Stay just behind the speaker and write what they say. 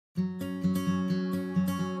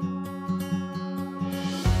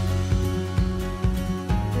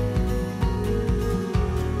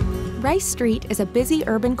Rice Street is a busy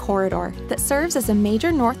urban corridor that serves as a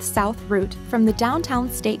major north-south route from the downtown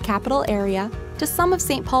state capital area to some of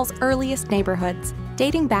St. Paul's earliest neighborhoods,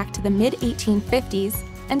 dating back to the mid-1850s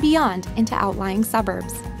and beyond into outlying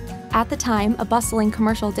suburbs. At the time a bustling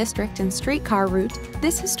commercial district and streetcar route,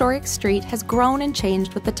 this historic street has grown and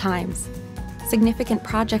changed with the times. Significant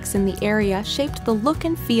projects in the area shaped the look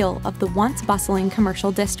and feel of the once bustling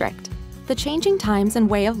commercial district. The changing times and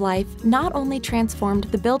way of life not only transformed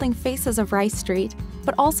the building faces of Rice Street,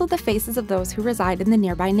 but also the faces of those who reside in the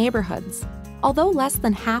nearby neighborhoods. Although less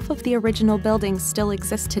than half of the original buildings still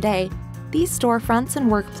exist today, these storefronts and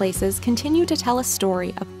workplaces continue to tell a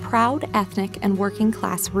story of proud ethnic and working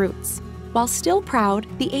class roots. While still proud,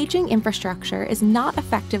 the aging infrastructure is not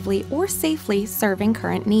effectively or safely serving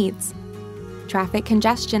current needs. Traffic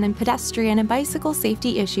congestion and pedestrian and bicycle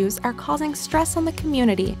safety issues are causing stress on the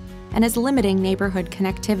community and is limiting neighborhood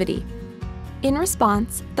connectivity. In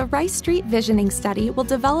response, the Rice Street Visioning Study will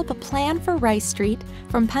develop a plan for Rice Street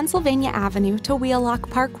from Pennsylvania Avenue to Wheelock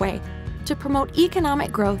Parkway to promote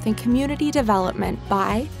economic growth and community development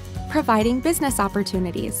by providing business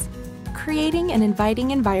opportunities, creating an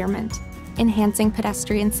inviting environment, enhancing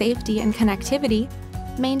pedestrian safety and connectivity,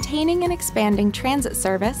 maintaining and expanding transit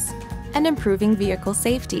service, and improving vehicle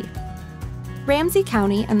safety. Ramsey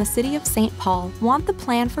County and the City of St. Paul want the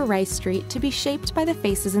plan for Rice Street to be shaped by the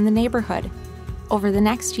faces in the neighborhood. Over the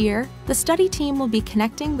next year, the study team will be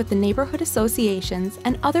connecting with the neighborhood associations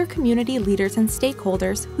and other community leaders and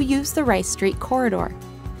stakeholders who use the Rice Street corridor.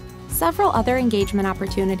 Several other engagement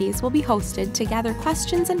opportunities will be hosted to gather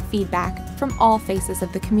questions and feedback from all faces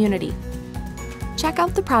of the community. Check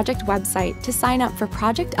out the project website to sign up for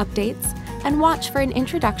project updates and watch for an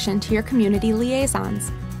introduction to your community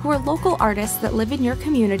liaisons, who are local artists that live in your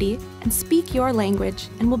community and speak your language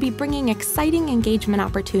and will be bringing exciting engagement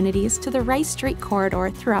opportunities to the Rice Street corridor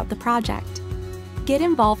throughout the project. Get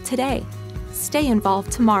involved today. Stay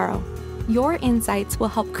involved tomorrow. Your insights will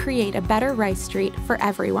help create a better Rice Street for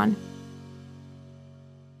everyone.